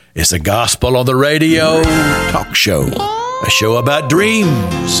It's a Gospel on the Radio talk show. A show about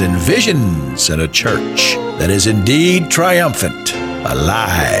dreams and visions and a church that is indeed triumphant,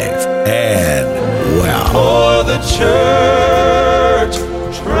 alive, and well. For the church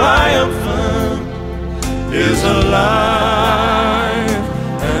triumphant is alive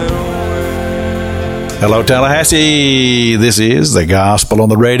and well. Hello, Tallahassee. This is the Gospel on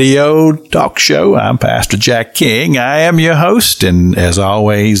the Radio talk show. I'm Pastor Jack King. I am your host, and as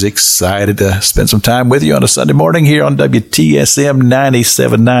always, excited to spend some time with you on a Sunday morning here on WTSM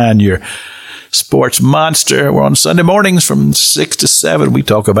 97.9, your sports monster. We're on Sunday mornings from 6 to 7. We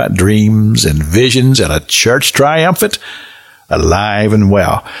talk about dreams and visions and a church triumphant, alive and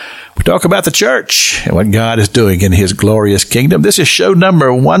well. We talk about the church and what God is doing in His glorious kingdom. This is show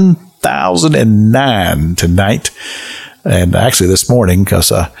number 1009 tonight. And actually this morning,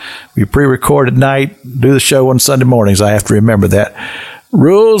 because we pre-record at night, do the show on Sunday mornings. I have to remember that.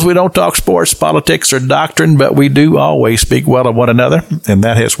 Rules, we don't talk sports, politics, or doctrine, but we do always speak well of one another, and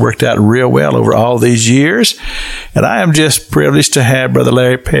that has worked out real well over all these years. And I am just privileged to have Brother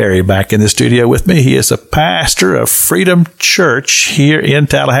Larry Perry back in the studio with me. He is a pastor of Freedom Church here in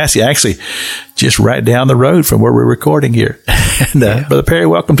Tallahassee, actually just right down the road from where we're recording here. And Brother Perry,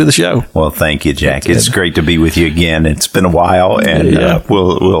 welcome to the show. Well, thank you, Jack. It's great to be with you again. It's been a while, and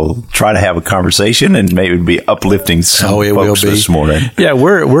we'll try to have a conversation and maybe be uplifting some folks this morning. Yeah,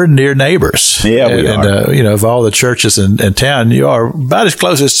 we're near neighbors. Yeah, we are. Of all the churches in town, you are about as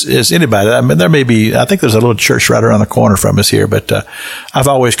close as anybody. I mean, there may be, I think there's a little church right around the corner from us here, but I've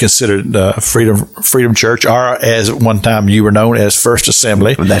always considered Freedom Church, or as one time you were known as First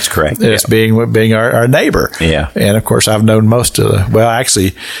Assembly. That's correct. As being our neighbor. Yeah. And of course, I've known most of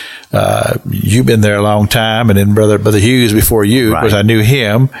you've been there a long time, and then Brother Hughes before you, because I knew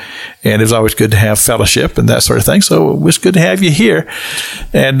him, and it was always good to have fellowship and that sort of thing. So it was good to have you here.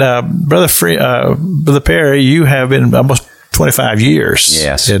 And Brother Perry, you have been almost 25 years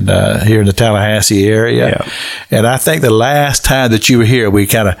here in the Tallahassee area. Yeah. And I think the last time that you were here, we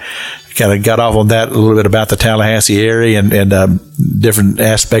kind of got off on that a little bit about the Tallahassee area and different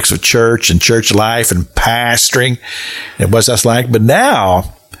aspects of church and church life and pastoring and what's that's like. But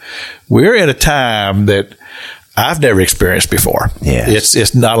now we're in a time that I've never experienced before. Yes.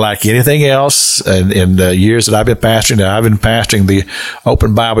 It's not like anything else. In the years that I've been pastoring, I've been pastoring the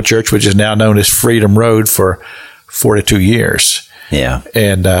Open Bible Church, which is now known as Freedom Road, for 42 years. Yeah.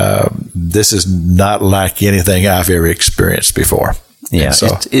 And this is not like anything I've ever experienced before. Yeah, so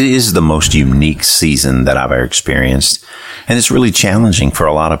it is the most unique season that I've ever experienced. And it's really challenging for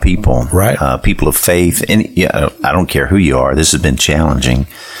a lot of people. Right. People of faith. And I don't care who you are. This has been challenging.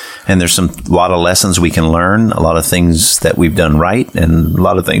 And there's a lot of lessons we can learn, a lot of things that we've done right, and a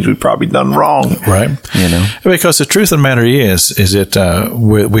lot of things we've probably done wrong. Right. Because the truth of the matter is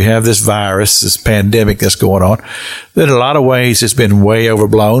that we have this virus, this pandemic that's going on, that in a lot of ways it's been way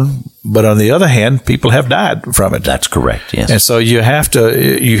overblown. But on the other hand, people have died from it. That's correct. Yes. And so you have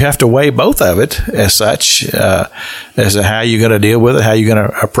to weigh both of it as such, as to how you're going to deal with it, how you're going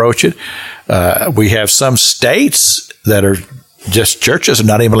to approach it. We have some states that are just churches are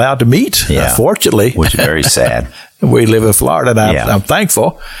not even allowed to meet, unfortunately. Which is very sad. We live in Florida, and I'm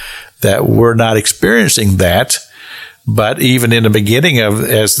thankful that we're not experiencing that. But even in the beginning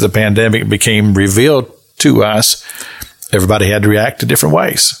as the pandemic became revealed to us, everybody had to react to different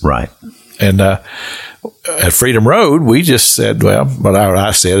ways. Right. And at Freedom Road, we just said, what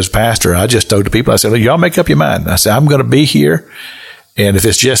I said as pastor, I just told the people, I said, y'all make up your mind. I said, I'm going to be here. And if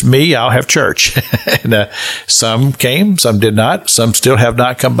it's just me, I'll have church. And some came, some did not. Some still have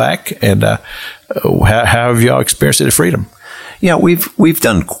not come back. And how have y'all experienced it at Freedom? Yeah, we've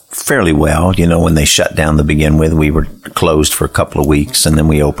done fairly well. When they shut down to begin with, we were closed for a couple of weeks, and then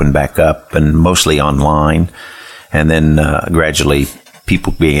we opened back up, and mostly online. And then gradually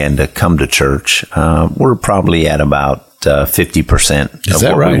people began to come to church. We're probably at about 50% of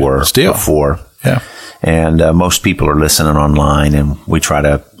what we were before. Yeah. And most people are listening online, and we try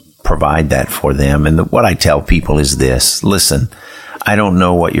to provide that for them. And what I tell people is this: listen, I don't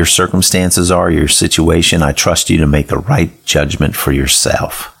know what your circumstances are, your situation. I trust you to make the right judgment for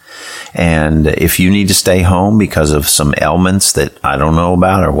yourself. And if you need to stay home because of some ailments that I don't know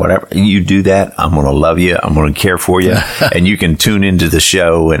about or whatever, you do that. I'm going to love you. I'm going to care for you. And you can tune into the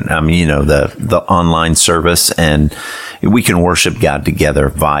show and, the online service, and we can worship God together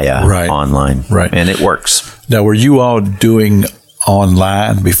via online. Right. And it works. Now, were you all doing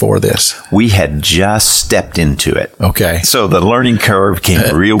online before this? We had just stepped into it. Okay. So the learning curve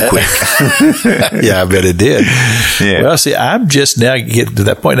came real quick. Yeah, I bet it did. Yeah. Well, see, I'm just now getting to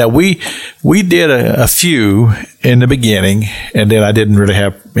that point. Now, We did a few in the beginning, and then I didn't really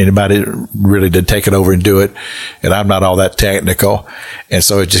have anybody really to take it over and do it, and I'm not all that technical, and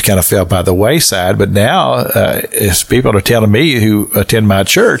so it just kind of fell by the wayside. But now, as people are telling me who attend my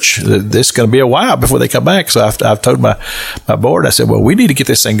church, that this is going to be a while before they come back. So I've told my board, I said, well, we need to get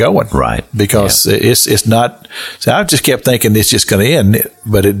this thing going, right? Because it's not. So I just kept thinking it's just going to end,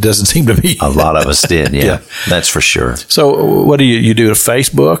 but it doesn't seem to be. A lot of us did, yeah. That's for sure. So what do you do?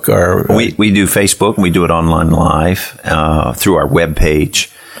 Facebook or we do Facebook, and we do it online live through our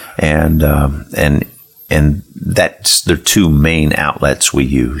webpage, and that's the two main outlets we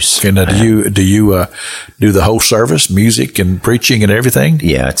use. Okay, now do you do the whole service, music and preaching and everything?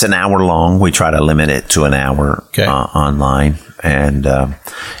 Yeah, it's an hour long. We try to limit it to an hour online, and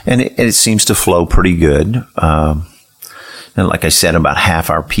it seems to flow pretty good. And like I said, about half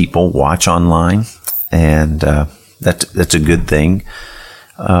our people watch online, and that's a good thing.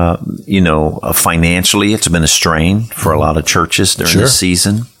 Financially, it's been a strain for a lot of churches during this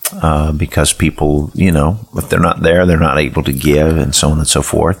season, because people, if they're not there, they're not able to give, and so on and so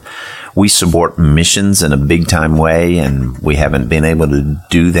forth. We support missions in a big time way, and we haven't been able to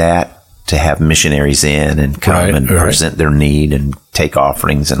do that, to have missionaries in and come present their need and take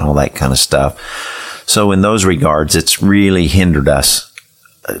offerings and all that kind of stuff. So in those regards, it's really hindered us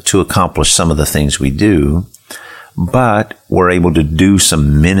to accomplish some of the things we do. But we're able to do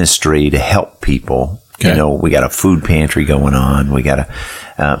some ministry to help people. Okay. We got a food pantry going on. We got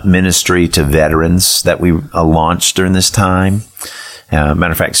a ministry to veterans that we launched during this time.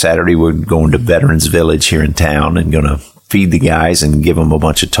 Matter of fact, Saturday we're going to Veterans Village here in town and going to feed the guys and give them a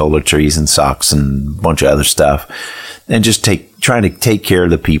bunch of toiletries and socks and a bunch of other stuff, and just try to take care of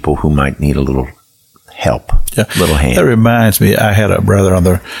the people who might need a little help, little hand. That reminds me, I had a brother on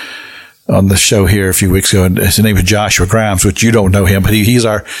the show here a few weeks ago, and his name is Joshua Grimes, which you don't know him, but he's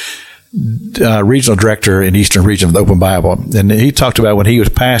our regional director in Eastern Region of the Open Bible. And he talked about when he was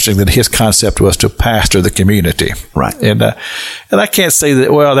pastoring that his concept was to pastor the community. Right. And I can't say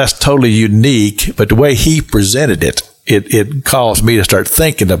that, well, that's totally unique, but the way he presented it caused me to start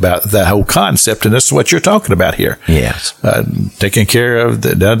thinking about that whole concept, and this is what you're talking about here. Yes. Taking care of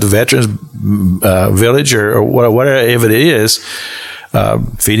the veterans village or whatever it is,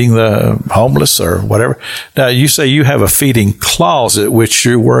 feeding the homeless or whatever. Now, you say you have a feeding closet, which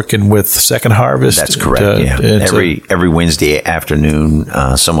you're working with Second Harvest. That's correct. Every Wednesday afternoon,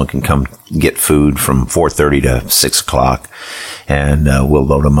 someone can come get food from 4:30 to 6 o'clock, and we'll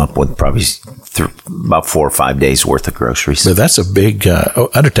load them up with probably about 4 or 5 days worth of groceries. So that's a big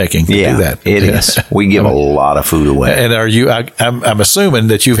undertaking to do that. It is. We give a lot of food away. And are you? I'm assuming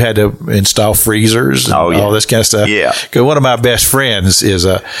that you've had to install freezers and all this kind of stuff. Yeah. Because one of my best friends is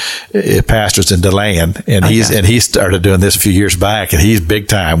pastors in DeLand, and he started doing this a few years back, and he's big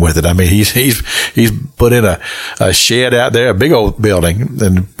time with it. I mean, he's put in a shed out there, a big old building,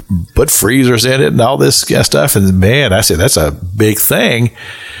 and put freezers in it and all this kind of stuff. And man, I said that's a big thing.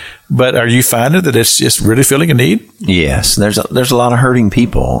 But are you finding that it's just really filling a need? Yes, there's a lot of hurting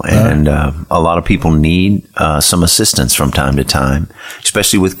people, and a lot of people need some assistance from time to time,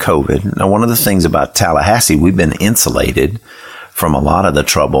 especially with COVID. Now, one of the things about Tallahassee, we've been insulated from a lot of the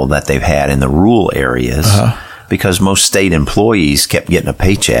trouble that they've had in the rural areas because most state employees kept getting a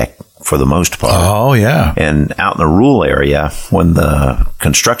paycheck for the most part. Oh, yeah. And out in the rural area, when the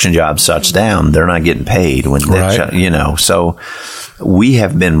construction job shuts down, they're not getting paid. So we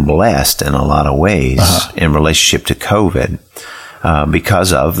have been blessed in a lot of ways in relationship to COVID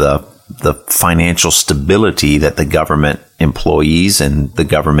because of the financial stability that the government employees and the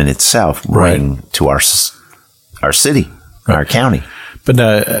government itself bring to our city, our county. But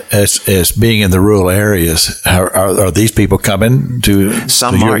as being in the rural areas, are these people coming to?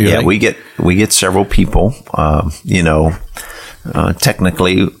 Some are. Yeah, we get several people.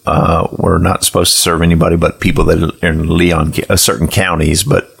 Technically, we're not supposed to serve anybody but people that are in Leon, certain counties.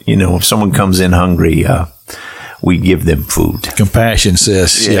 But if someone comes in hungry, we give them food. Compassion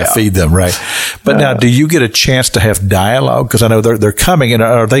says, feed them, right? But now, do you get a chance to have dialogue? Because I know they're coming, and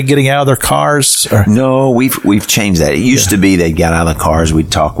are they getting out of their cars? Or? No, we've changed that. It used to be they got out of the cars,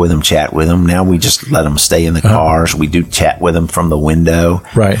 we'd talk with them, chat with them. Now we just let them stay in the cars. We do chat with them from the window.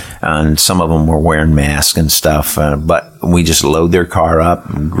 Right. And some of them were wearing masks and stuff, but we just load their car up,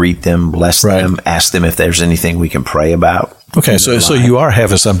 and greet them, bless them, ask them if there's anything we can pray about. Okay, so you are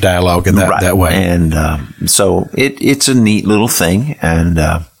having some dialogue in that way. And so it's a neat little thing. And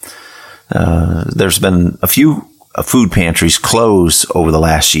there's been a few food pantries closed over the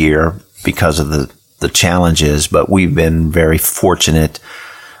last year because of the challenges, but we've been very fortunate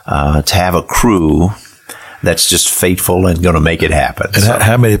to have a crew that's just faithful and going to make it happen. And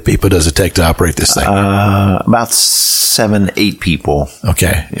how many people does it take to operate this thing? About 7-8 people.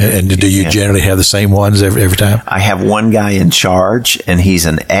 Okay. And do you generally have the same ones every time? I have one guy in charge, and he's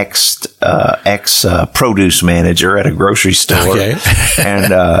an ex produce manager at a grocery store. Okay.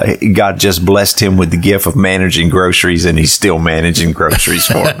 And God just blessed him with the gift of managing groceries, and he's still managing groceries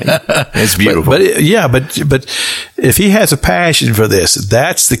for me. It's beautiful. But if he has a passion for this,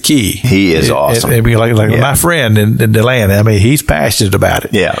 that's the key. He is awesome. Like my friend in Deland, I mean, he's passionate about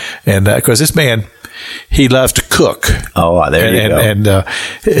it. Yeah. And because this man, he loves to cook. Oh, there you go. And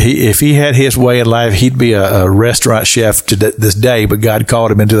if he had his way in life, he'd be a restaurant chef to this day, but God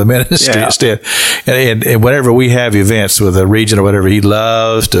called him into the ministry instead. And whenever we have events with a region or whatever, he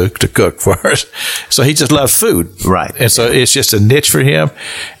loves to cook for us. So he just loves food. Right. And so it's just a niche for him.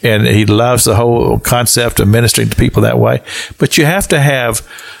 And he loves the whole concept of ministering to people that way. But you have to have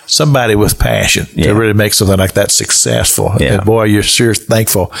somebody with passion to really make something like that successful. Yeah. And boy, you're sure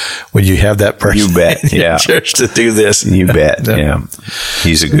thankful when you have that person. You bet. In church to do this. You bet. Yeah.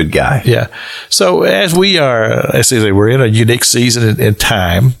 He's a good guy. Yeah. So as we are, as I say, we're in a unique season in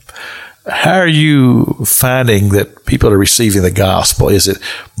time. How are you finding that people are receiving the gospel? Is it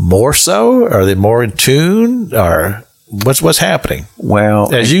more so? Are they more in tune? Or what's happening?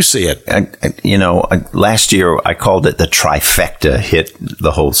 Well, as you see it, last year I called it the trifecta hit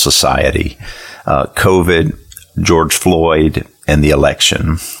the whole society: COVID, George Floyd, and the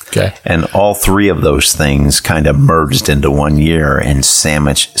election. Okay. And all three of those things kind of merged into one year and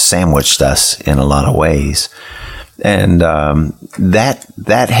sandwiched us in a lot of ways. And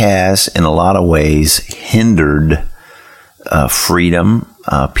that has, in a lot of ways, hindered freedom.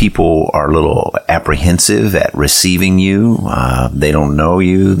 People are a little apprehensive at receiving you. They don't know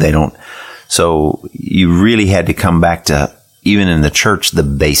you. So you really had to come back to, even in the church, the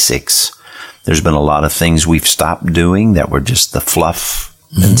basics. There's been a lot of things we've stopped doing that were just the fluff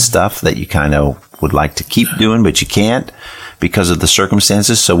and stuff that you kind of would like to keep doing, but you can't because of the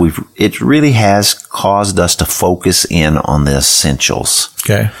circumstances. So it really has caused us to focus in on the essentials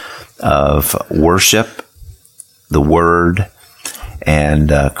of worship, the Word,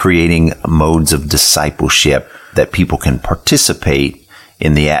 and creating modes of discipleship that people can participate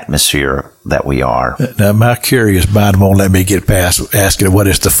in the atmosphere that we are. Now, my curious mind won't let me get past asking, what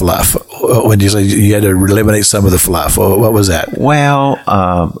is the fluff? When you say you had to eliminate some of the fluff, what was that? Well,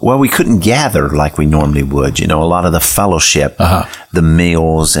 we couldn't gather like we normally would. A lot of the fellowship, the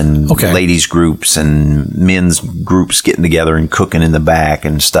meals and ladies groups and men's groups getting together and cooking in the back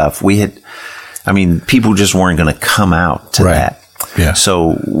and stuff. People just weren't going to come out to that. Yeah.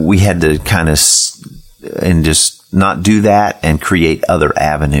 So we had to kind of just not do that and create other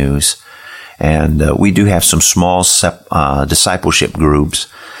avenues. And we do have some small discipleship groups,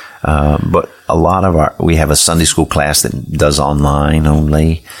 but a lot of we have a Sunday school class that does online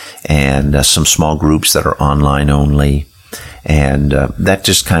only, and some small groups that are online only. And that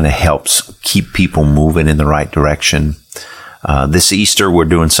just kind of helps keep people moving in the right direction. This Easter, we're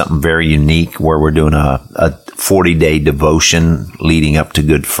doing something very unique where we're doing a 40-day devotion leading up to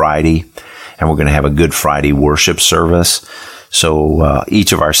Good Friday. And we're going to have a Good Friday worship service. So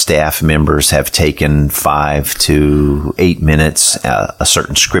each of our staff members have taken 5 to 8 minutes, a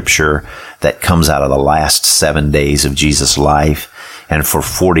certain scripture that comes out of the last 7 days of Jesus' life. And for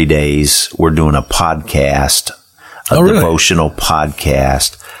 40 days, we're doing a podcast, devotional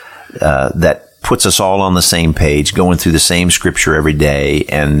podcast that puts us all on the same page, going through the same scripture every day,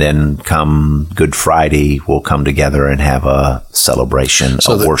 and then come Good Friday, we'll come together and have a celebration,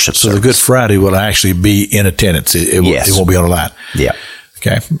 worship service. So the Good Friday will actually be in attendance. It won't be online. Yeah.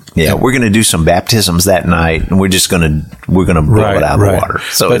 Okay. Yeah, we're going to do some baptisms that night, and we're going to blow it out of the water.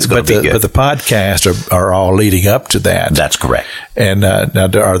 So it's going to be good. But the podcasts are all leading up to that. That's correct. And now,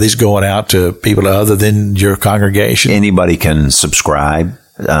 are these going out to people other than your congregation? Anybody can subscribe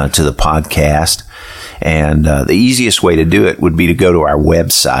to the podcast. And the easiest way to do it would be to go to our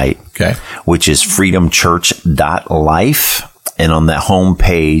website, which is freedomchurch.life. And on that home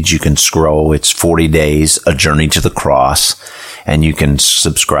page, you can scroll. It's 40 Days, A Journey to the Cross. And you can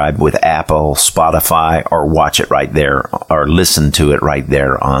subscribe with Apple, Spotify, or watch it right there, or listen to it right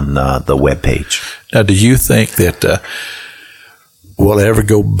there on the webpage. Now, do you think that we'll ever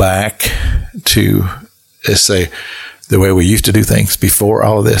go back to, let's say, the way we used to do things before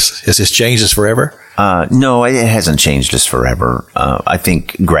all of this? Has this changed us forever? No, it hasn't changed us forever. I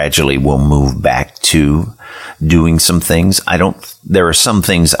think gradually we'll move back to doing some things. There are some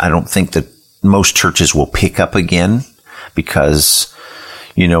things I don't think that most churches will pick up again because,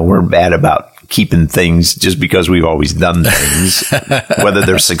 we're bad about keeping things just because we've always done things, whether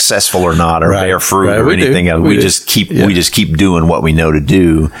they're successful or not, or bear fruit or anything else. We just keep doing what we know to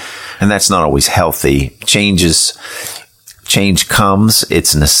do, and that's not always healthy. Change comes,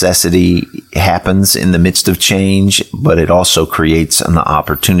 its necessity happens in the midst of change, but it also creates an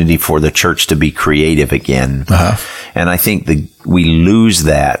opportunity for the church to be creative again. And I think we lose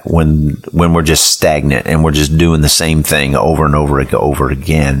that when we're just stagnant and we're just doing the same thing over and over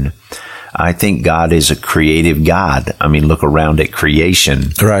again. I think God is a creative God. I mean, look around at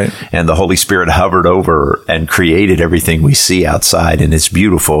creation. Right. And the Holy Spirit hovered over and created everything we see outside, and it's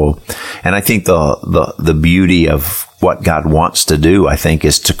beautiful. And I think the beauty of what God wants to do, I think,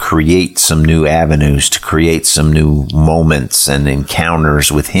 is to create some new avenues, to create some new moments and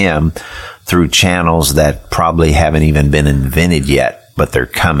encounters with Him through channels that probably haven't even been invented yet, but they're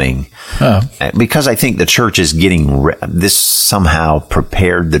coming. Because I think the church is getting this somehow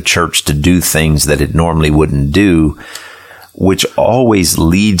prepared the church to do things that it normally wouldn't do, which always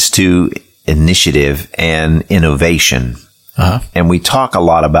leads to initiative and innovation. And we talk a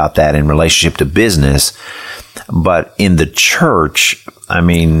lot about that in relationship to business, but in the church, I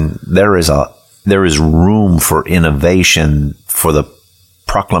mean, there is room for innovation, for the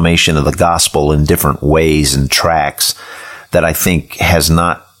proclamation of the gospel in different ways and tracks that I think has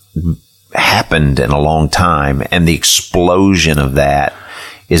not happened in a long time. And the explosion of that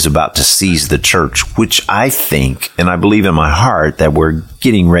is about to seize the church, which I think, and I believe in my heart, that we're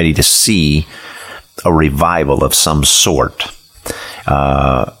getting ready to see a revival of some sort.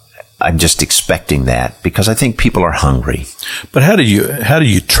 I'm just expecting that because I think people are hungry. But how do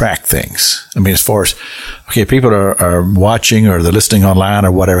you track things? I mean, as far as, okay, people are watching or they're listening online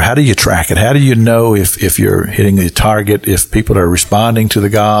or whatever. How do you track it? How do you know if you're hitting the target, if people are responding to the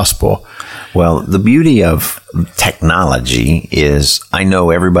gospel? Well, the beauty of technology is I know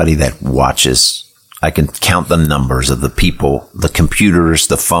everybody that watches. I can count the numbers of the people, the computers,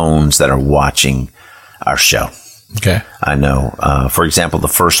 the phones that are watching our show. Okay. I know, for example, the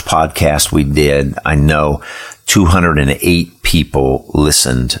first podcast we did, I know 208 people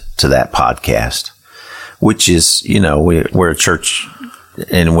listened to that podcast, which is, we're a church.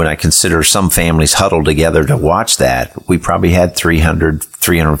 And when I consider some families huddled together to watch that, we probably had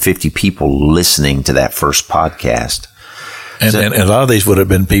 350 people listening to that first podcast. And a lot of these would have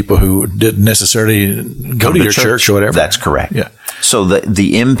been people who didn't necessarily go to your church or whatever. That's correct. Yeah. So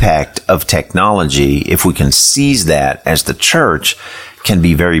the impact of technology, if we can seize that as the church, can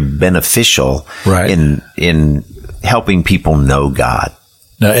be very beneficial in helping people know God.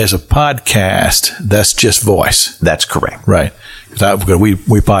 Now, as a podcast, that's just voice. That's correct. Right. Because we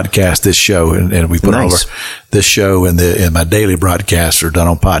podcast this show and we put over this show and my daily broadcasts are done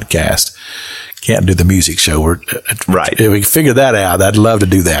on podcast. Can't do the music show. Right. If we figure that out, I'd love to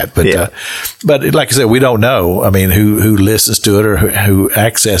do that. But, but like I said, we don't know. I mean, who listens to it or who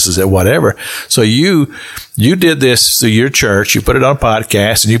accesses it, whatever. So you did this through your church. You put it on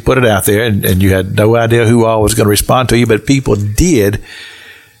podcast and you put it out there and you had no idea who all was going to respond to you, but people did,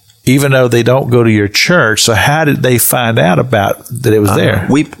 even though they don't go to your church. So how did they find out about that it was there?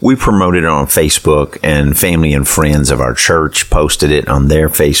 We promoted it on Facebook, and family and friends of our church posted it on their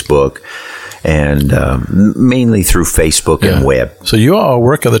Facebook. And mainly through Facebook and web. So you all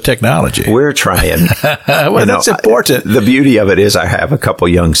work on the technology. We're trying. Well, that's important. The beauty of it is I have a couple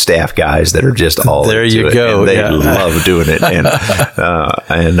young staff guys that are just all there into you it, go. And they love doing it, and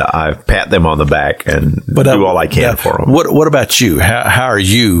I pat them on the back and do all I can for them. What about you? How are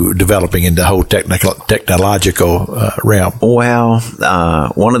you developing in the whole technological realm? Well,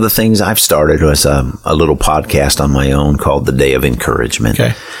 one of the things I've started was a little podcast on my own called The Day of Encouragement.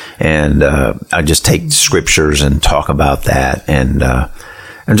 Okay. And I just take scriptures and talk about that, and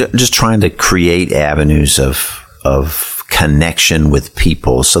I'm just trying to create avenues of connection with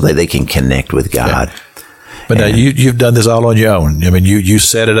people so that they can connect with God. Yeah. But now you've done this all on your own. I mean, you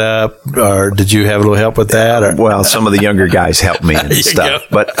set it up, or did you have a little help with that? Or? Well, some of the younger guys helped me and stuff.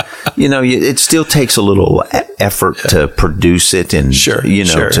 But, it still takes a little effort to produce it and,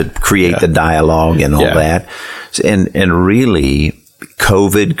 to create the dialogue and all that. And really,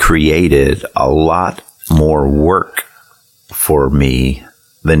 COVID created a lot more work for me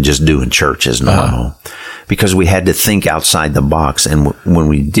than just doing church as normal, because we had to think outside the box. And when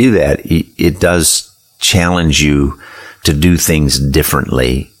we do that, it does challenge you to do things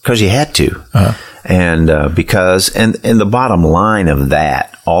differently because you had to. And because the bottom line of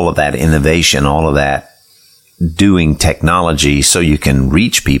that, all of that innovation, all of that doing technology so you can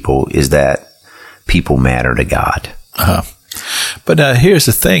reach people, is that people matter to God. But here's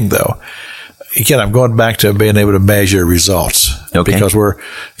the thing, though. again, I'm going back to being able to measure results. Okay. Because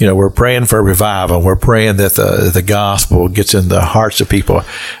we're praying for revival. We're praying that the gospel gets in the hearts of people,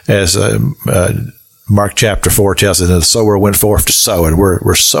 as Mark chapter 4 tells us, that the sower went forth to sow, and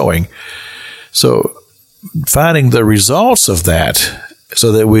we're sowing. So finding the results of that,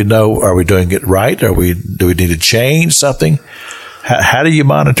 so that we know, are we doing it right? Do we need to change something? How do you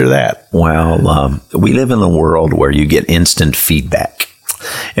monitor that? Well, we live in a world where you get instant feedback,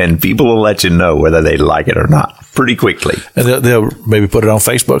 and people will let you know whether they like it or not pretty quickly. And they'll maybe put it on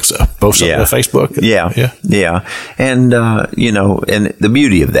Facebook, so post something on Facebook. Yeah. And, and the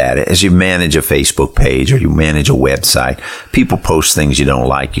beauty of that is you manage a Facebook page or you manage a website. People post things you don't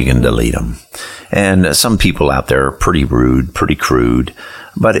like, you can delete them. And some people out there are pretty rude, pretty crude,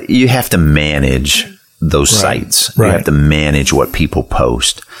 but you have to manage those sites. You have to manage what people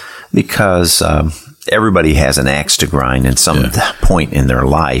post, because everybody has an axe to grind at some point in their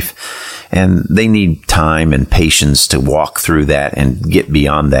life, and they need time and patience to walk through that and get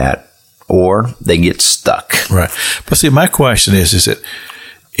beyond that, or they get stuck. Right. But see, my question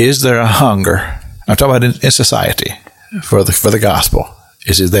is there a hunger? I'm talking about in society for the gospel.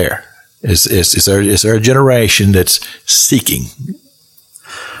 Is it there? Is there a generation that's seeking?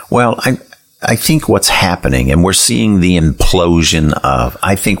 Well, I think what's happening, and we're seeing the implosion of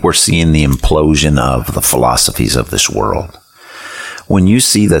the philosophies of this world. When you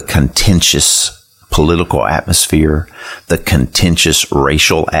see the contentious political atmosphere, the contentious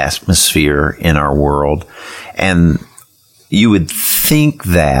racial atmosphere in our world, and you would think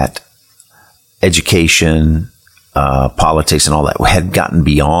that education, politics and all that had gotten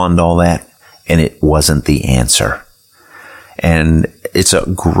beyond all that, and it wasn't the answer. And it's a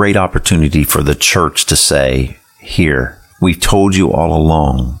great opportunity for the church to say, here, we've told you all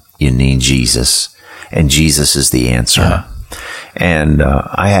along you need Jesus, and Jesus is the answer. Uh-huh. And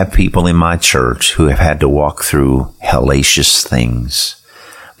I have people in my church who have had to walk through hellacious things,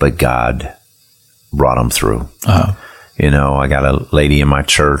 but God brought them through. Uh-huh. I got a lady in my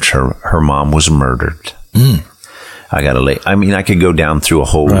church, her mom was murdered. I could go down through a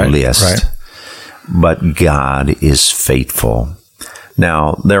whole list. Right. But God is faithful.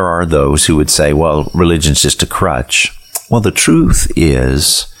 Now, there are those who would say, well, religion's just a crutch. Well, the truth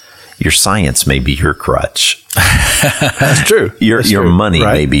is, your science may be your crutch. That's true. Your money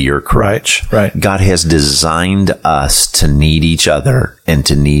may be your crutch. Right. God has designed us to need each other and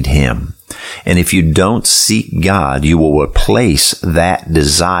to need Him. And if you don't seek God, you will replace that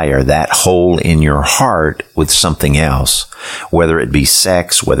desire, that hole in your heart, with something else. Whether it be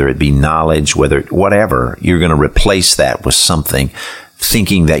sex, whether it be knowledge, whatever, you're going to replace that with something,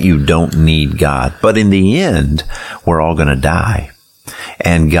 thinking that you don't need God. But in the end, we're all going to die.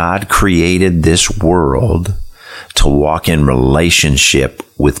 And God created this world to walk in relationship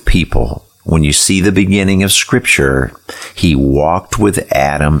with people. When you see the beginning of Scripture, He walked with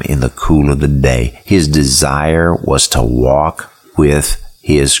Adam in the cool of the day. His desire was to walk with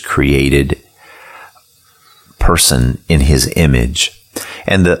His created person in His image.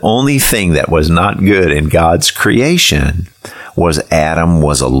 And the only thing that was not good in God's creation was Adam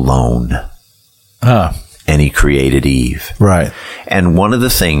was alone. And He created Eve. Right. And one of the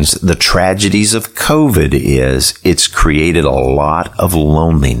things, the tragedies of COVID is it's created a lot of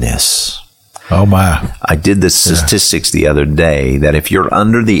loneliness. Oh, my. I did the statistics the other day that if you're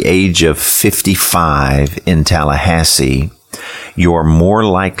under the age of 55 in Tallahassee, you're more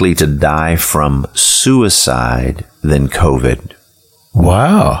likely to die from suicide than COVID.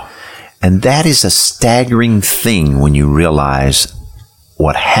 Wow. And that is a staggering thing when you realize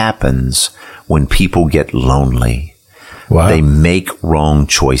what happens when people get lonely. Wow. They make wrong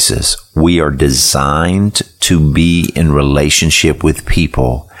choices. We are designed to be in relationship with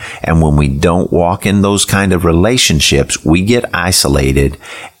people. And when we don't walk in those kind of relationships, we get isolated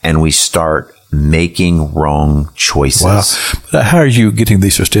and we start making wrong choices. Wow. But how are you getting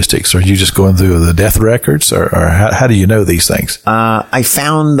these statistics? Are you just going through the death records, or how do you know these things? I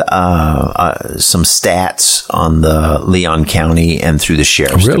found some stats on the Leon County and through the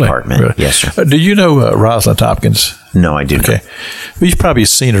Sheriff's Department. Really? Yes, sir. Do you know Rosalind Hopkins? No, I do not. Okay. Well, you've probably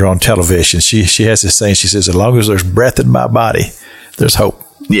seen her on television. She has this saying. She says, as long as there's breath in my body, there's hope.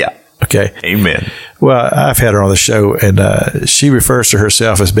 Yeah. Okay. Amen. Well, I've had her on the show, and she refers to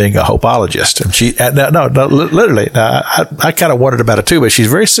herself as being a hopeologist. And she, literally, I kind of wondered about it too, but she's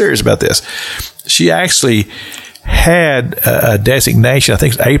very serious about this. She actually had a designation, I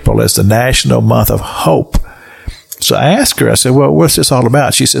think it's April, as the National Month of Hope. So I asked her, I said, well, what's this all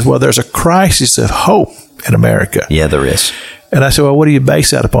about? She says, well, there's a crisis of hope in America. Yeah, there is. And I said, well, what do you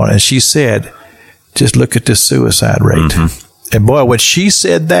base that upon? And she said, just look at the suicide rate. Mm-hmm. And boy, when she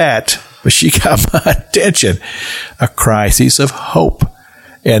said that, but she got my attention. A crisis of hope.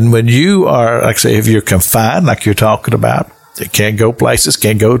 And when you are, like I say, if you're confined, like you're talking about, you can't go places,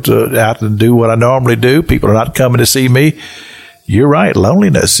 can't go out and do what I normally do. People are not coming to see me. You're right.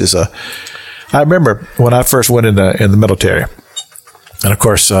 Loneliness is I remember when I first went in the military, and of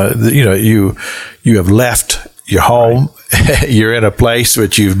course, you have left your home. Right. You're in a place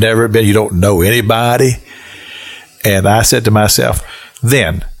which you've never been. You don't know anybody. And I said to myself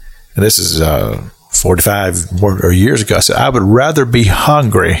then, and this is 45 more years ago, I said, I would rather be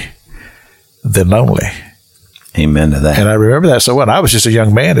hungry than lonely. Amen to that. And I remember that so well. I was just a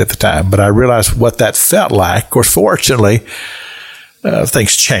young man at the time, but I realized what that felt like. Of course, fortunately,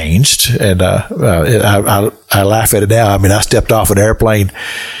 things changed, and I laugh at it now. I mean, I stepped off an airplane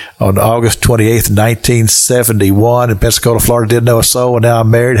on August 28th, 1971 in Pensacola, Florida, didn't know a soul, and now I'm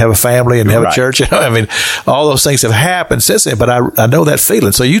married, have a family, and have a church. I mean, all those things have happened since then, but I know that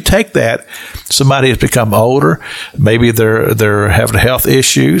feeling. So you take that, somebody has become older, maybe they're having health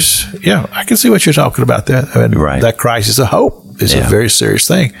issues. Yeah, I can see what you're talking about there. I mean, that crisis of hope is a very serious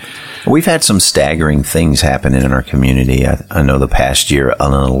thing. We've had some staggering things happen in our community. I know the past year,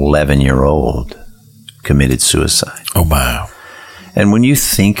 an 11-year-old committed suicide. Oh, wow. And when you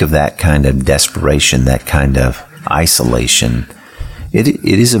think of that kind of desperation, that kind of isolation, it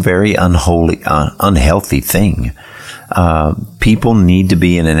is a very unhealthy thing. People need to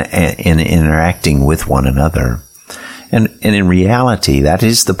be in interacting with one another. And in reality, that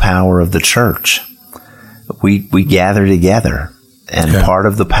is the power of the church. We gather together. And part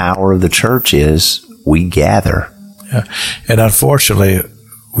of the power of the church is we gather. Yeah. And unfortunately,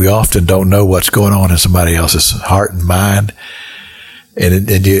 we often don't know what's going on in somebody else's heart and mind. And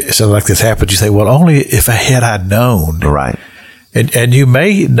something like this happens, you say, well, only if I'd known. Right. And you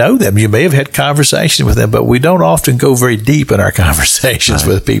may know them. You may have had conversations with them, but we don't often go very deep in our conversations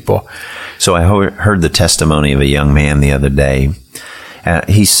with people. So I heard the testimony of a young man the other day.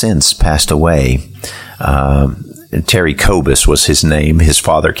 He's since passed away. Terry Kobus was his name. His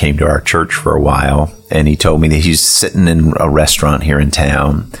father came to our church for a while, and he told me that he's sitting in a restaurant here in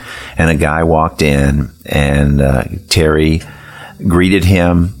town, and a guy walked in, and Terry greeted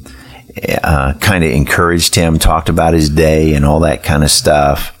him, kind of encouraged him, talked about his day and all that kind of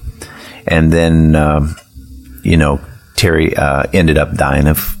stuff. And then, Terry ended up dying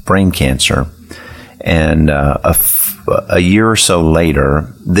of brain cancer. And a year or so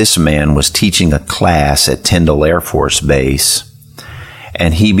later, this man was teaching a class at Tyndall Air Force Base,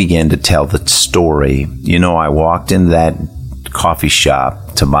 and he began to tell the story. I walked into that coffee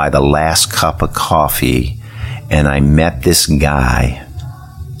shop to buy the last cup of coffee, and I met this guy,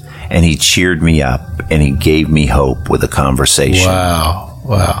 and he cheered me up, and he gave me hope with a conversation.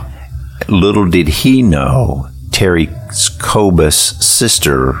 Wow. Little did he know, Terry Kobus'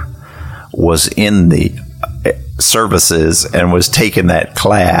 sister was in the services and was taking that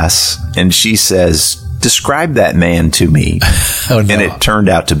class, and she says, describe that man to me. Oh, no. And it turned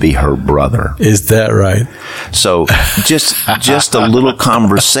out to be her brother. Is that right? So just a little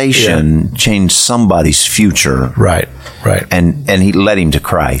conversation changed somebody's future. Right. And he led him to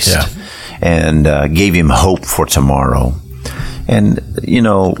Christ and gave him hope for tomorrow. And,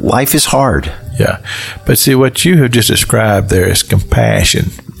 life is hard. Yeah. But see, what you have just described there is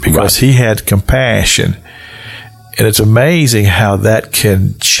compassion, because he had compassion. And it's amazing how that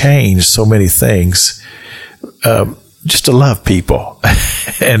can change so many things, just to love people.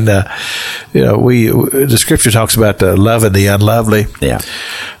 And, the scripture talks about the loving the unlovely. Yeah.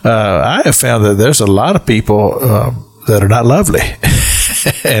 I have found that there's a lot of people that are not lovely.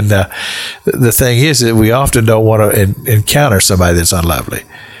 And the thing is that we often don't want to encounter somebody that's unlovely.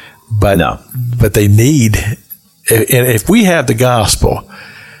 But they need, and if we have the gospel,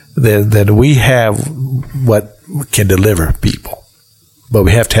 then we have what can deliver people. But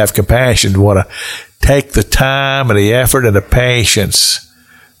we have to have compassion. We want to take the time and the effort and the patience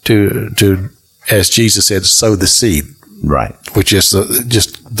to as Jesus said, sow the seed. Right. Which is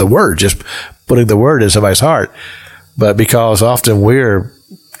just the word, just putting the word in somebody's heart. But because often we're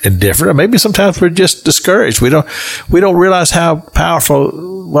indifferent, or maybe sometimes we're just discouraged. We don't realize how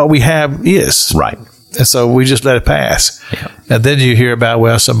powerful what we have is. Right. And so we just let it pass. Yeah. And then you hear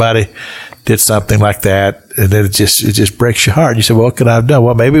about, somebody did something like that, and then it just breaks your heart. You say, well, what could I have done?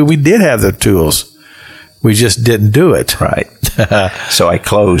 Well, maybe we did have the tools. We just didn't do it. Right. So I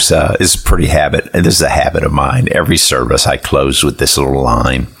close, this is a habit of mine. Every service I close with this little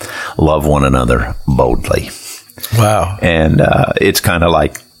line, love one another boldly. Wow. And it's kind of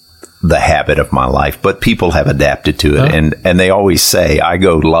like the habit of my life, but people have adapted to it. And they always say, I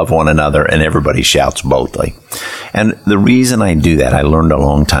go love one another, and everybody shouts boldly. And the reason I do that, I learned a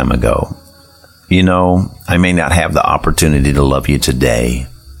long time ago. You know, I may not have the opportunity to love you today,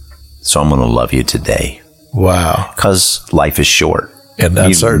 so I'm going to love you today. Wow. Because life is short. And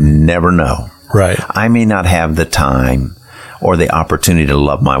that's you never know. Right. I may not have the time or the opportunity to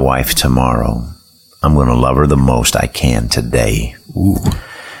love my wife tomorrow. I'm going to love her the most I can today. Ooh.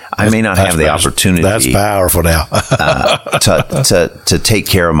 I may not have the opportunity. That's powerful now. to take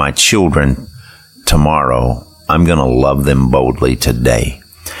care of my children tomorrow. I'm going to love them boldly today.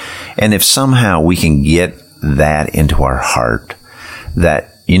 And if somehow we can get that into our heart,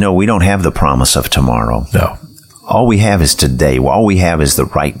 that, you know, we don't have the promise of tomorrow. No. All we have is today. All we have is the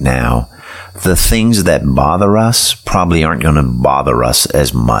right now. The things that bother us probably aren't going to bother us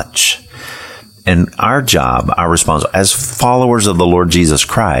as much. And our job, our responsibility as followers of the Lord Jesus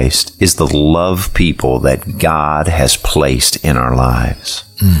Christ is to love people that God has placed in our lives.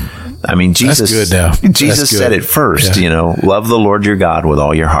 I mean, Jesus, that's good now. Jesus said it first, yeah. You know, love the Lord your God with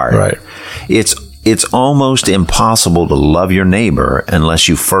all your heart. Right. It's almost impossible to love your neighbor unless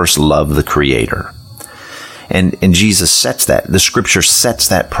you first love the Creator. And Jesus sets that, the Scripture sets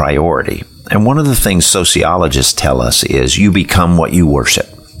that priority. And one of the things sociologists tell us is you become what you worship.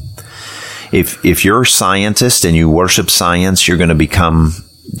 If you're a scientist and you worship science, you're going to become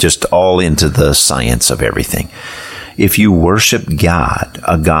just all into the science of everything. If you worship God,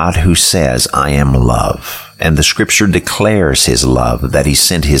 a God who says, I am love, and the Scripture declares His love, that He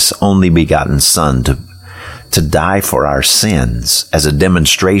sent His only begotten Son to die for our sins as a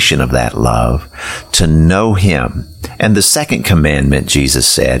demonstration of that love, to know Him. And the second commandment, Jesus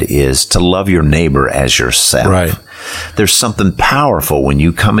said, is to love your neighbor as yourself. Right. There's something powerful when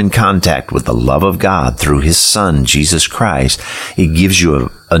you come in contact with the love of God through His Son, Jesus Christ. It gives you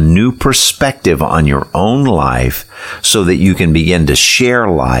a new perspective on your own life so that you can begin to share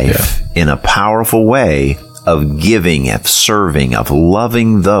life in a powerful way of giving, of serving, of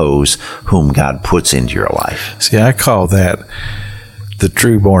loving those whom God puts into your life. See, I call that the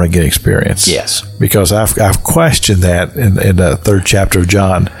true born again experience. Yes. Because I've questioned that in the 3rd chapter of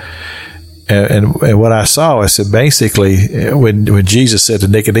John. And what I saw, I said, basically, when Jesus said to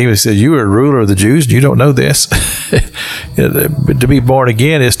Nicodemus, he said, you are a ruler of the Jews, and you don't know this. To be born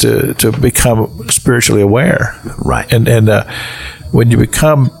again is to become spiritually aware. Right. And when you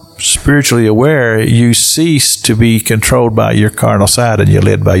become spiritually aware, you cease to be controlled by your carnal side, and you're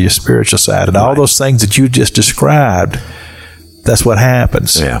led by your spiritual side. And all those things that you just described, that's what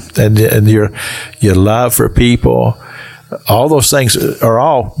happens. Yeah. And your love for people, all those things are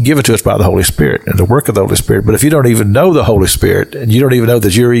all given to us by the Holy Spirit and the work of the Holy Spirit. But if you don't even know the Holy Spirit, and you don't even know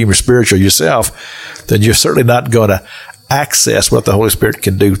that you're even spiritual yourself, then you're certainly not going to access what the Holy Spirit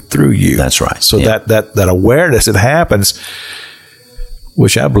can do through you. That's right. So that awareness that happens,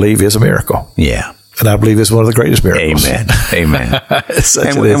 which I believe is a miracle. Yeah. And I believe it's one of the greatest miracles. Amen.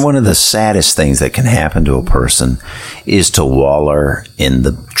 And one of the saddest things that can happen to a person is to wallow in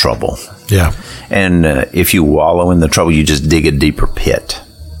the trouble. Yeah. And if you wallow in the trouble, you just dig a deeper pit.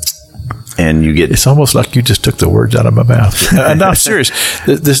 And you get... It's almost like you just took the words out of my mouth. No, I'm serious.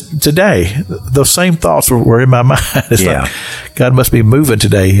 Today, those same thoughts were in my mind. It's like God must be moving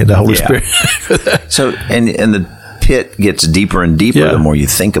today in the Holy Spirit. So, and the pit gets deeper and deeper the more you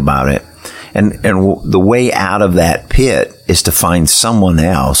think about it. And the way out of that pit is to find someone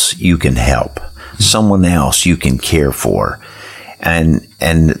else you can help, someone else you can care for. And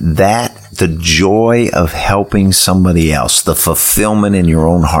that, the joy of helping somebody else, the fulfillment in your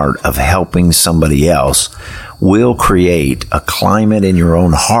own heart of helping somebody else will create a climate in your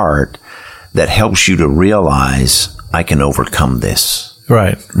own heart that helps you to realize, I can overcome this.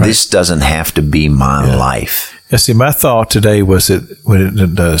 Right. This doesn't have to be my life. Yeah, see, my thought today was that when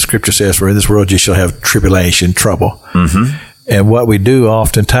the Scripture says, for in this world you shall have tribulation, trouble. Mm-hmm. And what we do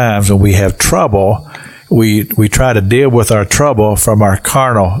oftentimes when we have trouble, we try to deal with our trouble from our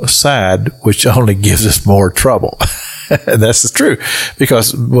carnal side, which only gives us more trouble. And that's true.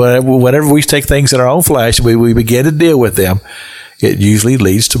 Because whenever we take things in our own flesh, we begin to deal with them, it usually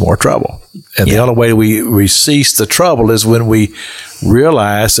leads to more trouble. And the only way we cease the trouble is when we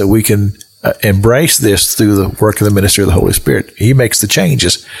realize that we can embrace this through the work of the ministry of the Holy Spirit. He makes the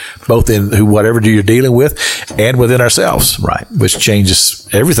changes, both in whatever you're dealing with and within ourselves, right? Which changes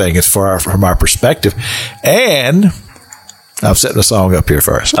everything as far from our perspective. And I'm setting a song up here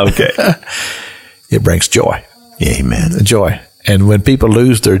first. Okay. It brings joy. Amen. Joy. And when people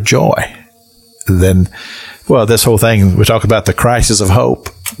lose their joy, then, well, this whole thing, we talk about the crisis of hope.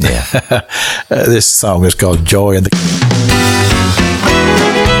 Yeah. This song is called Joy in the...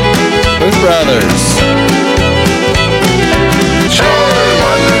 Brothers.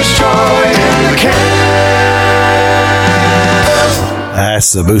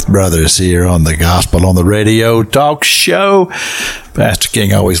 That's the Booth Brothers here on the Gospel on the Radio Talk Show. Pastor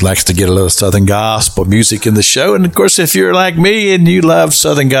King always likes to get a little Southern gospel music in the show. And, of course, if you're like me and you love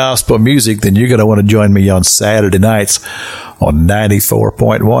Southern gospel music, then you're going to want to join me on Saturday nights on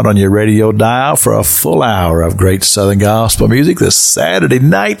 94.1 on your radio dial for a full hour of great Southern gospel music this Saturday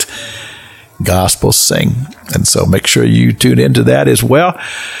night. Gospel Sing. And so make sure you tune into that as well.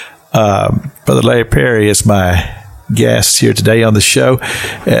 Brother Larry Perry is my guest here today on the show.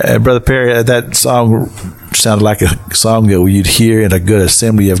 Brother Perry, that song sounded like a song that you'd hear in a good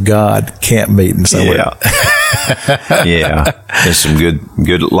Assembly of God camp meeting somewhere. Yeah. Yeah. There's some good,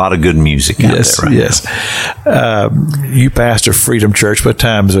 a lot of good music out there right now. You pastor Freedom Church. What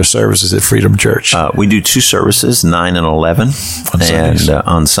times are services at Freedom Church? We do 2 services, 9 and 11.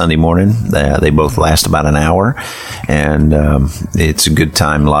 On Sunday morning. They both last about an hour. And it's a good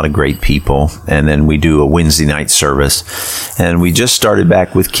time, a lot of great people. And then we do a Wednesday night service. And we just started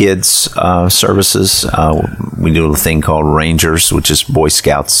back with kids services. We do a thing called Rangers, which is Boy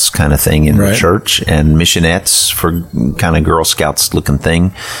Scouts kind of thing in the church, and Missionettes for kind of Girl Scouts looking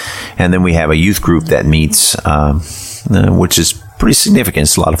thing. And then we have a youth group that meets, which is pretty significant.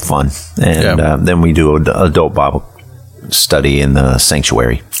 It's a lot of fun. And then we do adult Bible study in the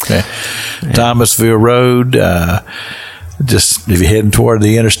sanctuary. Okay. Thomasville Road, just if you're heading toward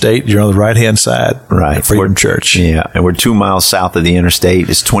the interstate, you're on the right-hand side. Right. Freedom Church. Yeah. And we're 2 miles south of the interstate.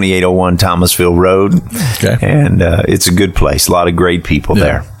 It's 2801 Thomasville Road. Okay. And it's a good place. A lot of great people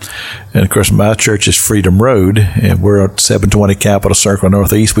there. And, of course, my church is Freedom Road, and we're at 720 Capitol Circle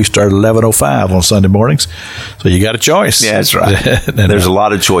Northeast. We start at 11:05 on Sunday mornings. So you got a choice. Yeah, that's right. And there's a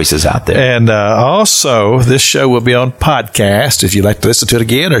lot of choices out there. And also, this show will be on podcast. If you'd like to listen to it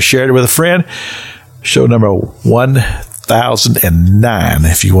again or share it with a friend, show number 1009,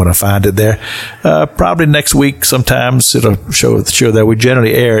 if you want to find it there. Probably next week, sometimes it'll show that we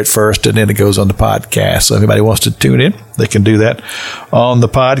generally air it first and then it goes on the podcast. So if anybody wants to tune in, they can do that on the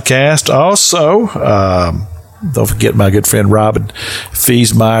podcast. Also, don't forget my good friend Robin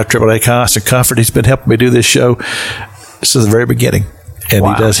Fiesmeyer, AAA Constant Comfort. He's been helping me do this show since the very beginning. And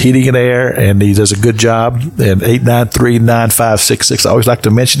he does heating and air, and he does a good job. And 893-9566. I always like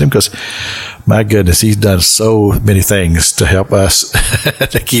to mention him because, my goodness, he's done so many things to help us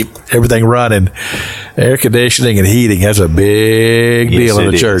to keep everything running. Air conditioning and heating has a big deal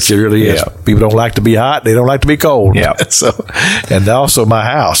in the church. It really is. People don't like to be hot. They don't like to be cold. Yeah. So, and also my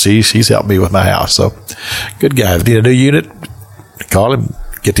house. He's helped me with my house. So, good guy. If you need a new unit, call him.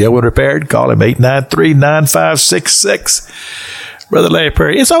 Get the old one repaired. Call him 893-9566. Brother Larry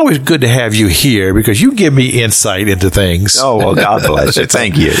Perry, it's always good to have you here because you give me insight into things. Oh, well, God bless you.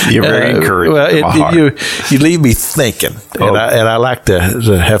 Thank you. You're very encouraging. You leave me thinking, and I like to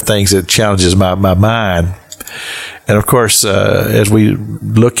have things that challenges my mind. And, of course, as we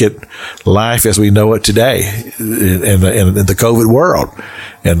look at life as we know it today in the COVID world,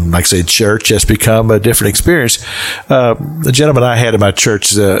 and like I say, church has become a different experience. The gentleman I had in my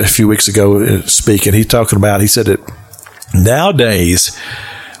church a few weeks ago speaking, he said that nowadays,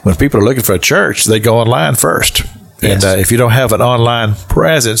 when people are looking for a church, they go online first. Yes. And if you don't have an online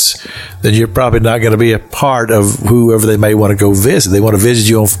presence, then you're probably not going to be a part of whoever they may want to go visit. They want to visit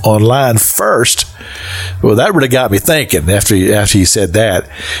you online first. Well, that really got me thinking after he said that.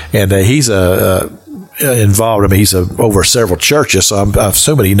 And he's involved. I mean, he's over several churches, so I'm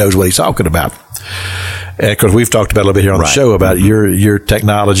assuming he knows what he's talking about. And of course, we've talked about a little bit here on the show about your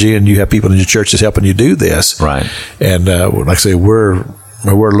technology, and you have people in your church that's helping you do this. Right. And like I say, we're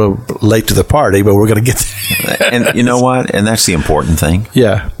a little late to the party, but we're going to get there. And you know what? And that's the important thing.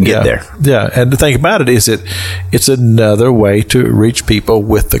 Yeah. Get there. Yeah. And the thing about it is that it's another way to reach people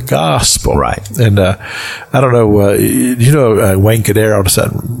with the gospel. Right. And I don't know, Wayne Cadero, all of a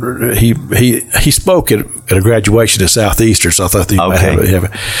sudden, he spoke at a graduation at Southeastern, so I thought that you might have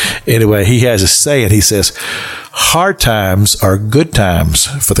it. Anyway, he has a saying. He says, hard times are good times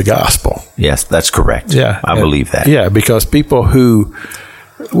for the gospel. Yes, that's correct. Yeah. I believe that. Yeah, because people who...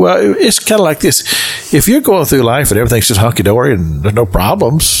 Well, it's kind of like this. If you're going through life and everything's just hunky-dory and there's no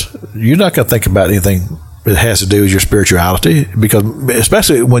problems, you're not going to think about anything that has to do with your spirituality, because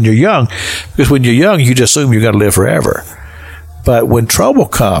especially when you're young. Because when you're young, you just assume you're going to live forever. But when trouble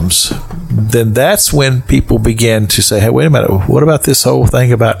comes, then that's when people begin to say, hey, wait a minute, what about this whole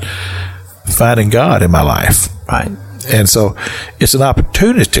thing about finding God in my life? Right. And so it's an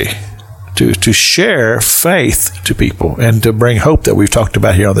opportunity to share faith to people and to bring hope that we've talked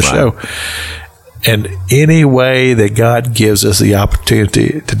about here on the show. And any way that God gives us the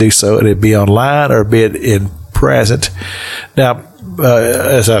opportunity to do so, and it be online or be it in present. Now,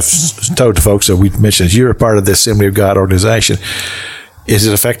 as I've told the folks that we mentioned, you're a part of the Assembly of God organization. Is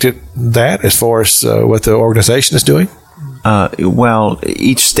it affected that as far as what the organization is doing? Well,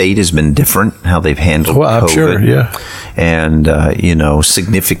 each state has been different how they've handled I'm COVID. sure, yeah. And,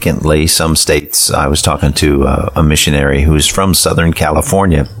 significantly, some states, I was talking to a missionary who's from Southern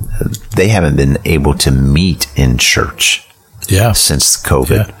California, they haven't been able to meet in church since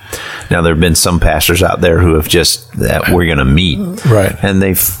COVID. Yeah. Now, there have been some pastors out there who have just, that we're going to meet. Right. And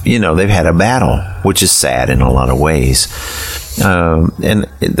they've had a battle, which is sad in a lot of ways. And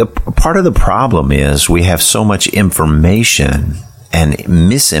the part of the problem is we have so much information and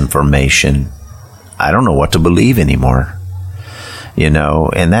misinformation. I don't know what to believe anymore,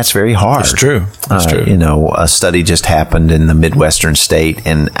 and that's very hard. It's true. That's true. A study just happened in the Midwestern state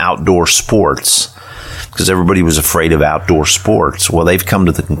in outdoor sports because everybody was afraid of outdoor sports. Well, they've come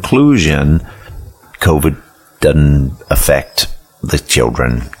to the conclusion COVID doesn't affect the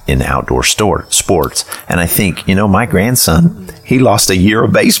children in outdoor sports. And I think, my grandson, he lost a year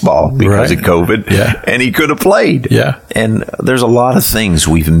of baseball because of COVID, and he could have played. Yeah. And there's a lot of things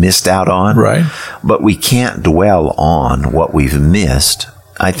we've missed out on, right? But we can't dwell on what we've missed.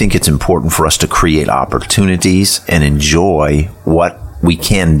 I think it's important for us to create opportunities and enjoy what we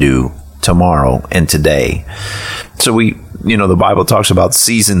can do tomorrow and today. So the Bible talks about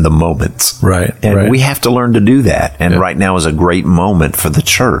seizing the moments. Right. And we have to learn to do that. And right now is a great moment for the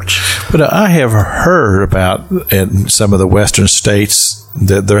church. But I have heard about in some of the Western states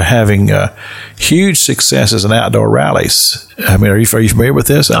that they're having huge successes in outdoor rallies. I mean, are you familiar with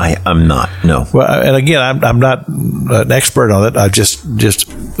this? I'm not, no. Well, and again, I'm not an expert on it. I've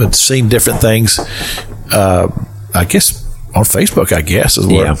just seen different things, I guess, on Facebook, I guess, is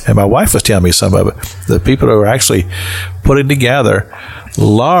what. Yeah. And my wife was telling me some of it. The people who are actually putting together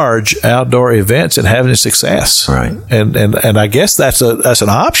large outdoor events and having success. Right. And I guess that's an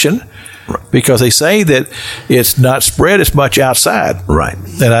option, because they say that it's not spread as much outside. Right.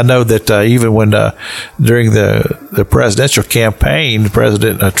 And I know that even when during the presidential campaign,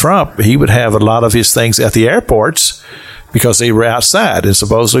 President Trump, he would have a lot of his things at the airports because they were outside, and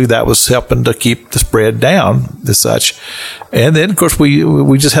supposedly that was helping to keep the spread down as such. And then, of course,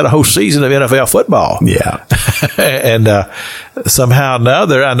 we just had a whole season of NFL football. Yeah. And somehow or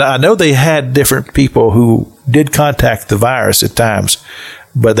another, I know they had different people who did contact the virus at times,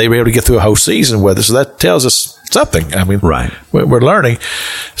 but they were able to get through a whole season with it. So that tells us something. I mean, right. We're learning.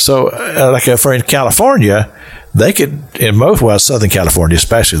 So, like for in California, they could, Southern California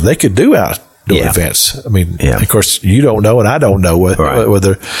especially, they could do outdoor events. I mean, of course, you don't know, and I don't know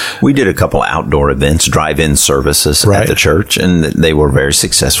whether. We did a couple outdoor events, drive-in services at the church, and they were very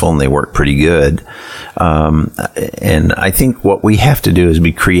successful, and they worked pretty good. And I think what we have to do is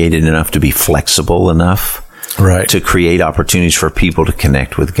be creative enough to be flexible enough to create opportunities for people to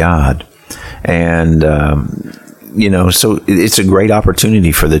connect with God. And, so it's a great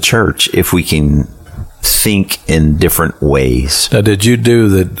opportunity for the church if we can think in different ways. Now, did you do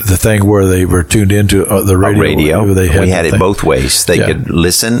the thing where they were tuned into the radio? We had it both ways. They could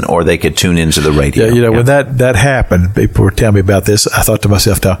listen or they could tune into the radio. Yeah, when that happened, people were telling me about this. I thought to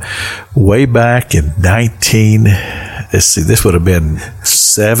myself, now, way back in this would have been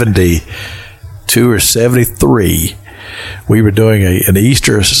 72 or 73. We were doing an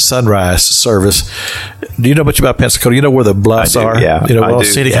Easter sunrise service. Do you know much about Pensacola? You know where the bluffs are? Yeah, on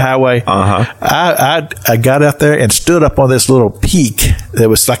Scenic Highway. I got out there and stood up on this little peak that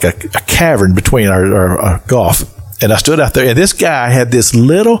was like a cavern between our golf. And I stood out there, and this guy had this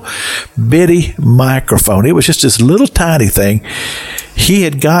little bitty microphone. It was just this little tiny thing. He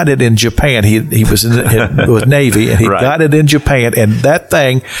had got it in Japan. He was in the Navy, and he got it in Japan. And that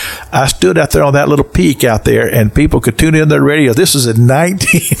thing, I stood out there on that little peak out there, and people could tune in their radio. This was in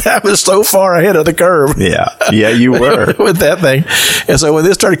 19. I was so far ahead of the curve. Yeah, you were with that thing. And so when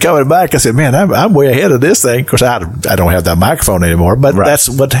this started coming back, I said, "Man, I'm way ahead of this thing." Of course, I don't have that microphone anymore, but that's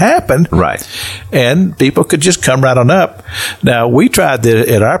what happened. Right. And people could just come right on up. Now, we tried that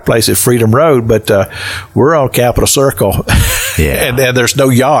at our place at Freedom Road, but we're on Capitol Circle. Yeah. And there's no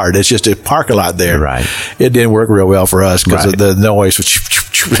yard. It's just a parking lot there. Right. It didn't work real well for us because of the noise,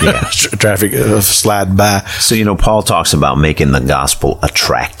 traffic sliding by. So, Paul talks about making the gospel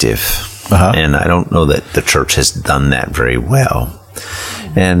attractive. And I don't know that the church has done that very well.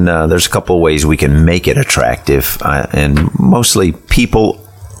 And there's a couple of ways we can make it attractive. And mostly people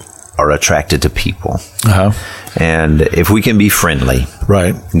are attracted to people. Uh-huh. And if we can be friendly,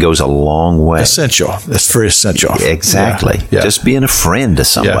 right, it goes a long way. Essential. It's very essential. Exactly. Yeah. Just being a friend to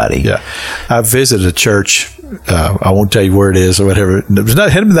somebody. Yeah. I visited a church. I won't tell you where it is or whatever. It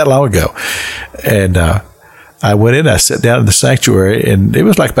hadn't been that long ago. And I went in, I sat down in the sanctuary, and it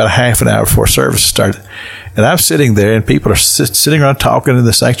was like about a half an hour before service started. And I'm sitting there, and people are sitting around talking in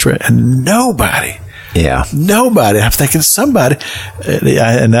the sanctuary, and nobody. Yeah. Nobody. I'm thinking somebody,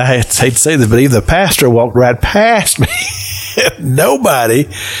 and I hate to say this, but even the pastor walked right past me. Nobody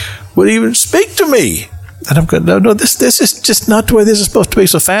would even speak to me. And I'm going, no, this is just not the way this is supposed to be.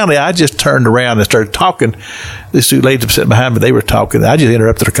 So finally, I just turned around and started talking. These two ladies were sitting behind me. They were talking. I just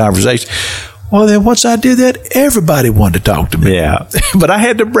interrupted the conversation. Well, then once I did that, everybody wanted to talk to me. Yeah. But I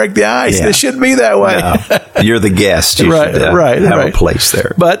had to break the ice. Yeah. It shouldn't be that way. No. You're the guest. You Right, should right, have right. a place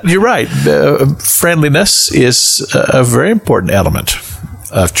there. But you're right. Friendliness is a very important element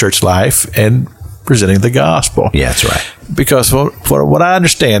of church life and presenting the gospel. Yeah, that's right. Because for what I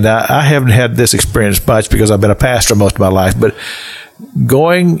understand, I haven't had this experience much because I've been a pastor most of my life, but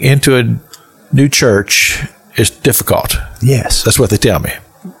going into a new church is difficult. Yes. That's what they tell me.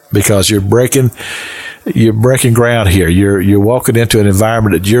 Because you're breaking ground here. You're walking into an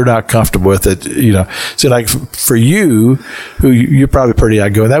environment that you're not comfortable with. That, you know, so like for you, who you're probably pretty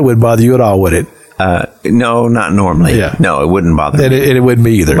outgoing, that wouldn't bother you at all, would it? No, not normally. Yeah. No, it wouldn't bother me. And it wouldn't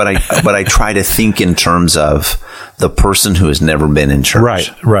me either. But I try to think in terms of the person who has never been in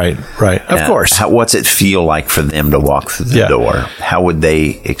church. Right. Of course. What's it feel like for them to walk through the door? How would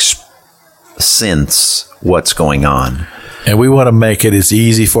they sense what's going on? And we want to make it as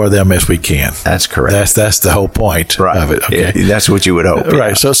easy for them as we can. That's correct. That's the whole point of it. Okay. Yeah, that's what you would hope.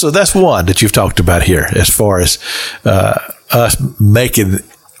 Right. So that's one that you've talked about here as far as us making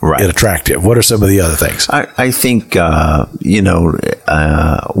it attractive. What are some of the other things? I think,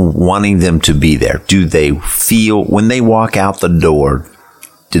 wanting them to be there. Do they feel, when they walk out the door,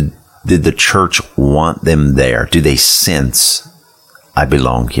 did the church want them there? Do they sense, I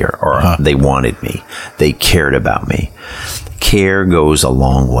belong here, or they wanted me, they cared about me? Care goes a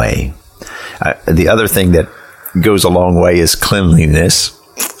long way. The other thing that goes a long way is cleanliness.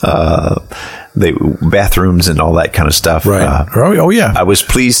 The bathrooms and all that kind of stuff. Right. Yeah. I was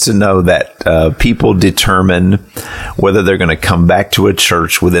pleased to know that people determine whether they're going to come back to a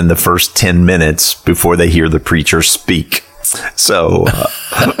church within the first 10 minutes before they hear the preacher speak. So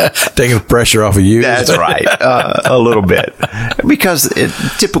taking the pressure off of you. That's right. A little bit. Because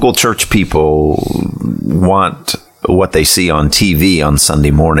typical church people want what they see on TV on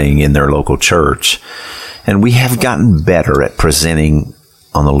Sunday morning in their local church. And we have gotten better at presenting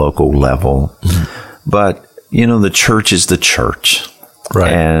on the local level. Mm-hmm. But, the church is the church.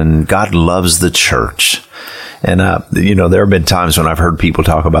 Right. And God loves the church. And, there have been times when I've heard people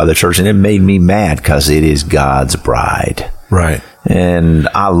talk about the church, and it made me mad because it is God's bride. Right. And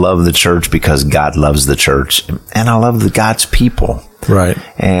I love the church because God loves the church. And I love God's people. Right.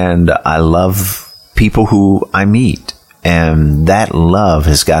 And I love people who I meet. And that love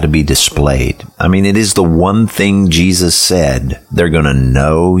has got to be displayed. I mean, it is the one thing Jesus said, they're going to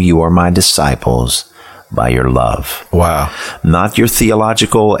know you are my disciples by your love. Wow. Not your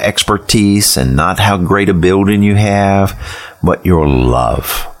theological expertise and not how great a building you have, but your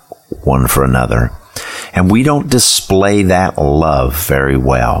love one for another. And we don't display that love very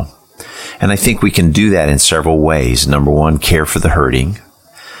well. And I think we can do that in several ways. Number one, care for the hurting.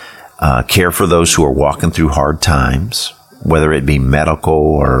 Care for those who are walking through hard times, whether it be medical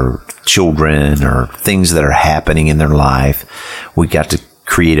or children or things that are happening in their life. We got to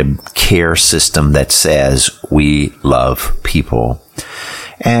create a care system that says we love people.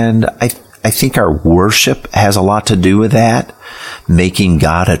 And I think our worship has a lot to do with that, making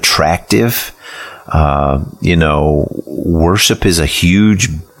God attractive. Worship is a huge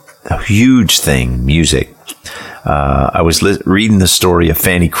thing, music. I was reading the story of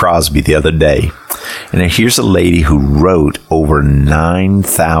Fanny Crosby the other day, and here's a lady who wrote over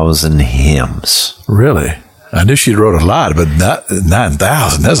 9,000 hymns. Really? I knew she wrote a lot, but not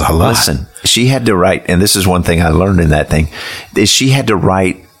 9,000. That's a lot. Listen, she had to write, and this is one thing I learned in that thing, is she had to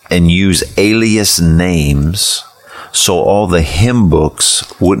write and use alias names so all the hymn books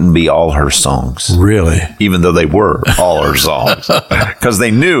wouldn't be all her songs. Really? Even though they were all her songs. Because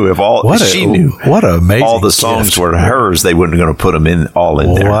they knew she knew what an amazing all the songs gift. were hers, they weren't going to put them all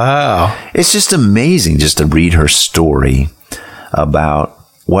in there. Wow. It's just amazing just to read her story about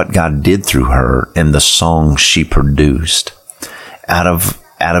what God did through her and the songs she produced out of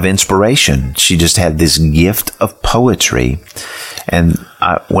out of inspiration. She just had this gift of poetry. And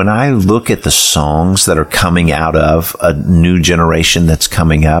when I look at the songs that are coming out of a new generation that's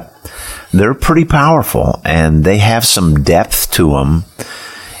coming up, they're pretty powerful, and they have some depth to them,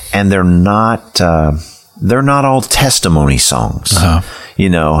 and they're not all testimony songs. Uh-huh. You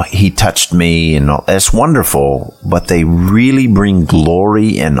know, he touched me, and all, that's wonderful, but they really bring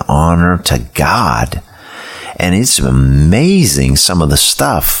glory and honor to God. And it's amazing some of the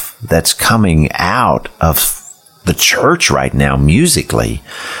stuff that's coming out of the church right now musically,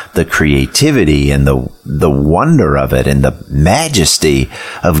 the creativity and the wonder of it and the majesty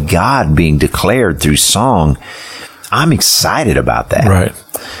of God being declared through song. I'm excited about that. Right.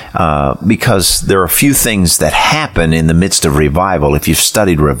 Because there are a few things that happen in the midst of revival. If you've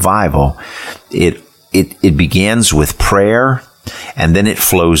studied revival, it begins with prayer, and then it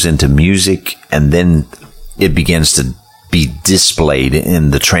flows into music, and then it begins to be displayed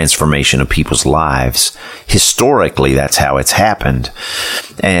in the transformation of people's lives. Historically, that's how it's happened.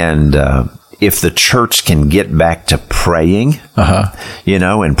 And if the church can get back to praying, you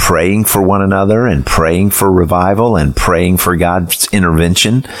know, and praying for one another, and praying for revival, and praying for God's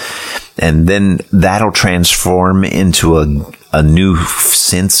intervention, and then that'll transform into a new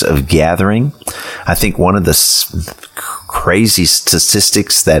sense of gathering. I think one of the crazy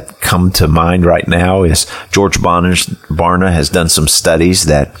statistics that come to mind right now is George Barna has done some studies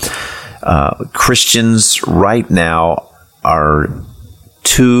that Christians right now are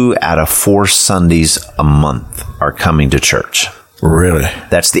 2 out of 4 Sundays a month are coming to church. Really?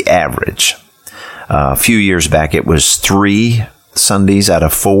 That's the average. A few years back, it was 3 Sundays out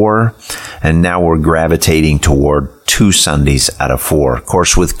of 4, and now we're gravitating toward 2 Sundays out of 4. Of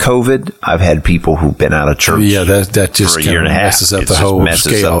course, with COVID, I've had people who've been out of church that just for a year and a half. Messes up the whole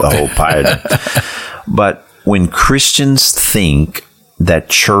scale. Up the whole pie. But when Christians think that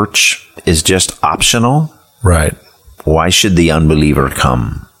church is just optional, right? Why should the unbeliever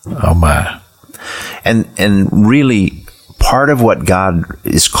come? Oh my! And really, part of what God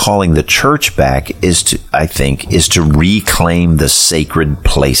is calling the church back is to reclaim the sacred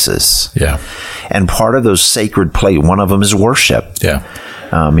places. Yeah. And part of those sacred places, one of them is worship. Yeah.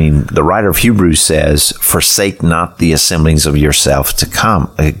 I mean, the writer of Hebrews says, "Forsake not the assemblings of yourself to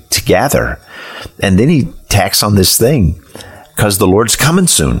come together." And then he tacks on this thing, because the Lord's coming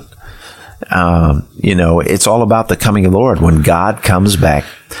soon. You know, it's all about the coming of the Lord. When God comes back,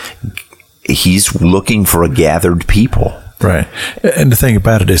 he's looking for a gathered people. Right. And the thing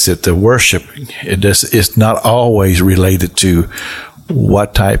about it is that the worship, it's not always related to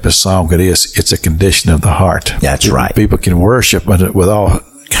what type of song it is. It's a condition of the heart. That's right. People can worship with all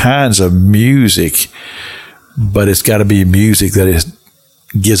kinds of music, but it's got to be music that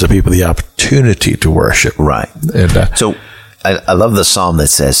gives the people the opportunity to worship. Right. And, so I love the psalm that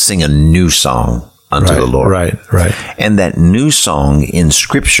says, "Sing a new song unto the Lord." Right. And that new song in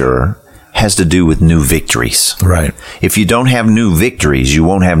Scripture has to do with new victories. Right. If you don't have new victories, you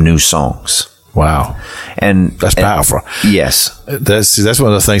won't have new songs. Wow. And that's powerful. Yes. That's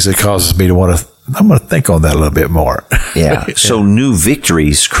one of the things that causes me to want to, I'm going to think on that a little bit more. Yeah. So new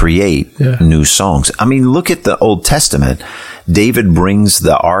victories create new songs. I mean, look at the Old Testament. David brings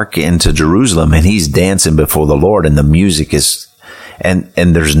the ark into Jerusalem, and he's dancing before the Lord, and the music is, and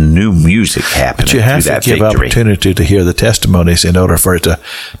there's new music happening. But you have to give opportunity to hear the testimonies in order for it to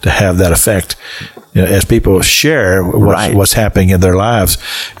have that effect. You know, as people share what's happening in their lives,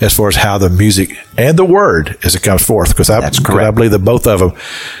 as far as how the music and the word as it comes forth, because I believe that both of them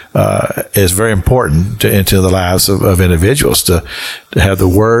is very important into the lives of individuals to have the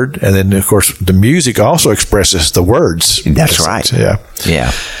word, and then of course the music also expresses the words. That's right.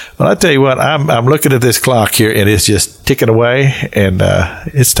 Yeah. Well, I tell you what, I'm looking at this clock here, and it's just ticking away, and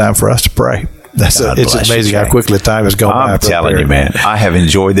it's time for us to pray. It's amazing how quickly time has gone by. I'm telling you, man, I have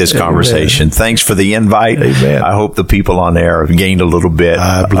enjoyed this conversation. Amen. Thanks for the invite. Amen. I hope the people on air have gained a little bit.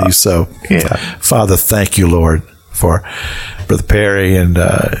 I believe so. Yeah. Father, thank you, Lord, for Brother Perry, and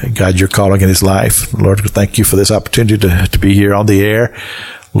God, your calling in his life. Lord, thank you for this opportunity to be here on the air.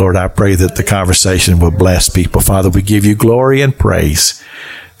 Lord, I pray that the conversation will bless people. Father, we give you glory and praise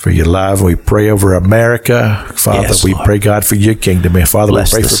for your love. We pray over America. Father, we pray, God, for your kingdom. And Father, we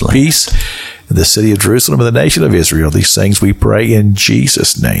pray for peace in the city of Jerusalem and the nation of Israel. These things we pray in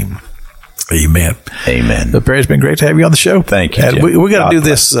Jesus' name. Amen. Amen. Perry, it's been great to have you on the show. Thank you. And we got to do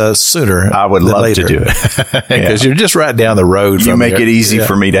this sooner. I would love to do it. Because you're just right down the road. You make it easy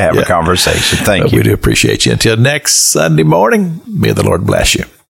for me to have a conversation. Thank you. We do appreciate you. Until next Sunday morning, may the Lord bless you.